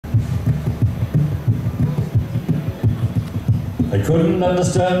They couldn't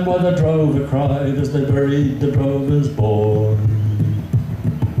understand why the drover cried as they buried the drover's boy.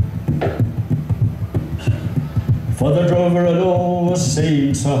 For the drover had always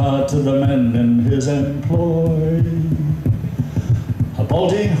seemed so hard to the men in his employ. A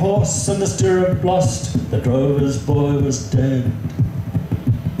bolting horse and a stirrup lost, the drover's boy was dead.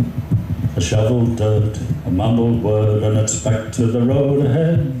 A shoveled dirt, a mumbled word, and it's back to the road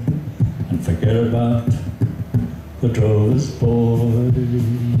ahead, and forget about the drover's boy.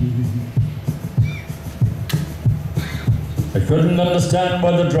 They couldn't understand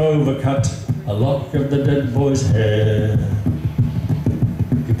why the drover cut a lock of the dead boy's hair.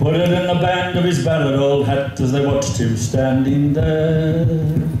 He put it in the band of his battered old hat as they watched him standing there.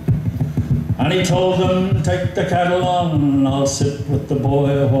 And he told them, take the cattle on, I'll sit with the boy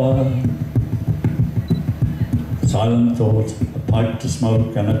a while. Silent thought, a pipe to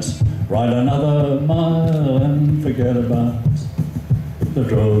smoke, and it's ride another mile and forget about the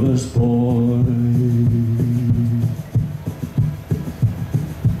drover's boy.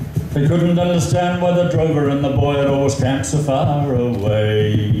 They couldn't understand why the drover and the boy had always camped so far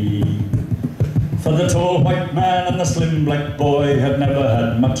away. For the tall white man and the slim black boy had never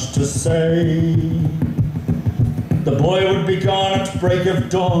had much to say. The boy would be gone at break of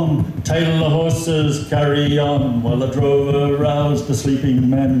dawn, tail the horses carry on, while the drover roused the sleeping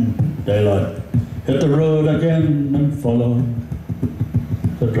men. Daylight hit the road again and followed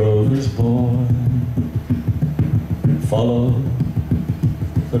the drover's boy. Followed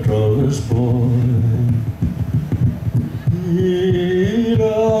the drover's boy.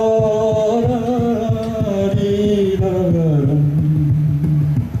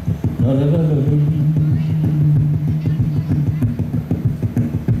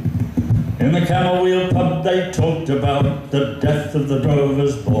 In the Camel Wheel pub they talked about the death of the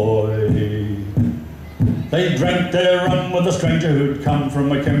drover's boy. They drank their rum with a stranger who'd come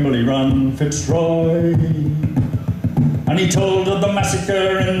from a Kimberley run, Fitzroy. And he told of the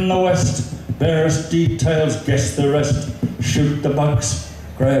massacre in the west, barest details, guess the rest. Shoot the bucks,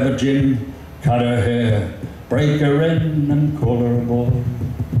 grab a gin, cut her hair, break her in and call her a boy.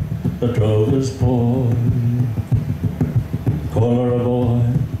 The drover's boy. Call her a boy.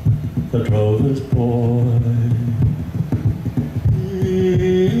 The drover's boy.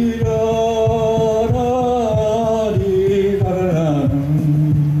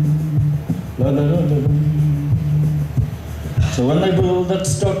 So when they build that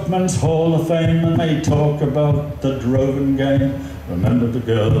Stockman's Hall of Fame and they talk about the droving game, remember the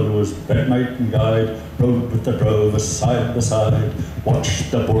girl who was bedmate and guide, rode with the drover side by side, watched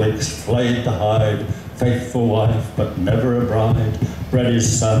the bullocks, flayed the hide, faithful wife but never a bride, bred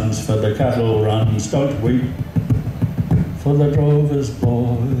his sons for the cattle runs. Don't weep for the drover's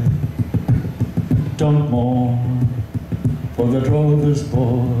boy, don't mourn for the drover's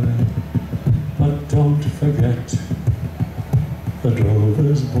boy, but don't forget the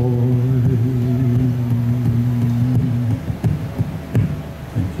drover's boy.